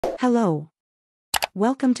Hello.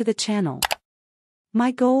 Welcome to the channel.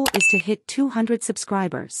 My goal is to hit 200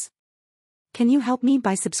 subscribers. Can you help me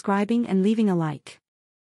by subscribing and leaving a like?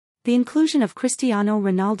 The inclusion of Cristiano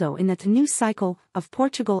Ronaldo in the news cycle of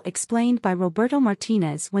Portugal explained by Roberto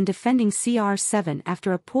Martinez when defending CR7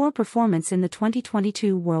 after a poor performance in the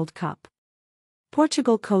 2022 World Cup.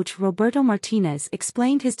 Portugal coach Roberto Martinez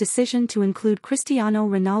explained his decision to include Cristiano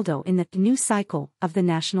Ronaldo in the news cycle of the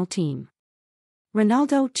national team.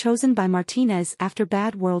 Ronaldo chosen by Martinez after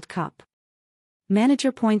bad World Cup.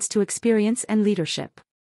 Manager points to experience and leadership.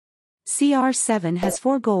 CR7 has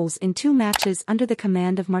 4 goals in 2 matches under the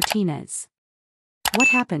command of Martinez. What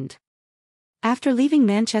happened? After leaving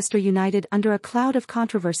Manchester United under a cloud of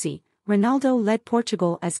controversy, Ronaldo led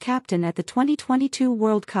Portugal as captain at the 2022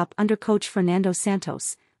 World Cup under coach Fernando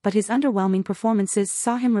Santos, but his underwhelming performances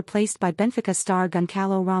saw him replaced by Benfica star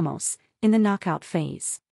Gonçalo Ramos in the knockout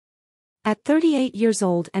phase. At 38 years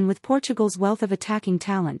old and with Portugal's wealth of attacking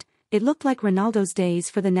talent, it looked like Ronaldo's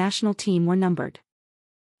days for the national team were numbered.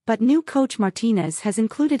 But new coach Martinez has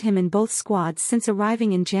included him in both squads since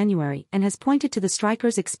arriving in January and has pointed to the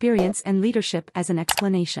striker's experience and leadership as an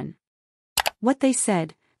explanation. What they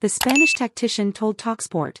said, the Spanish tactician told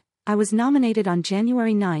TalkSport, "I was nominated on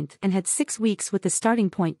January 9th and had 6 weeks with the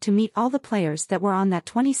starting point to meet all the players that were on that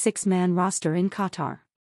 26-man roster in Qatar.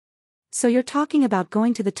 So you're talking about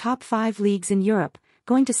going to the top 5 leagues in Europe,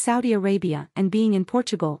 going to Saudi Arabia and being in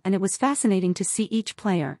Portugal, and it was fascinating to see each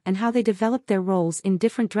player and how they developed their roles in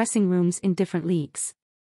different dressing rooms in different leagues.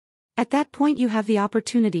 At that point you have the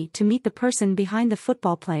opportunity to meet the person behind the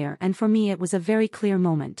football player, and for me it was a very clear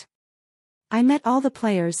moment. I met all the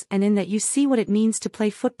players, and in that you see what it means to play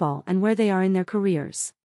football and where they are in their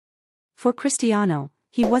careers. For Cristiano,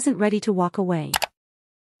 he wasn't ready to walk away.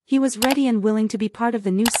 He was ready and willing to be part of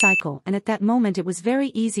the new cycle, and at that moment it was very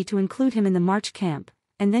easy to include him in the March camp,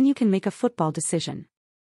 and then you can make a football decision.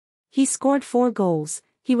 He scored 4 goals,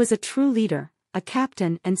 he was a true leader, a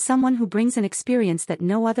captain and someone who brings an experience that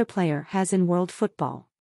no other player has in world football.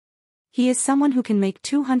 He is someone who can make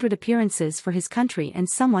 200 appearances for his country and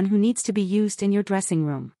someone who needs to be used in your dressing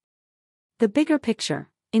room." The bigger picture,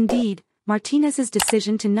 indeed, Martinez's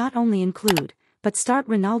decision to not only include, but start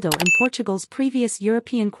Ronaldo in Portugal's previous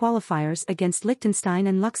European qualifiers against Liechtenstein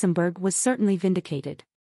and Luxembourg was certainly vindicated.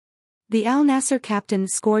 The Al Nassr captain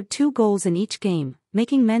scored 2 goals in each game,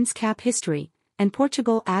 making men's cap history, and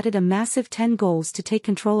Portugal added a massive 10 goals to take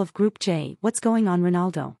control of Group J. What's going on,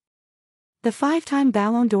 Ronaldo? The 5-time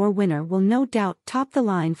Ballon d'Or winner will no doubt top the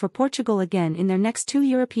line for Portugal again in their next 2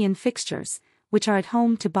 European fixtures, which are at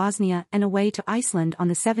home to Bosnia and away to Iceland on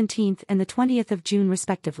the 17th and the 20th of June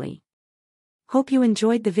respectively. Hope you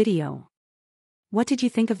enjoyed the video. What did you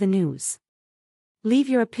think of the news? Leave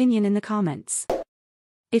your opinion in the comments.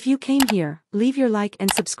 If you came here, leave your like and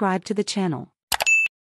subscribe to the channel.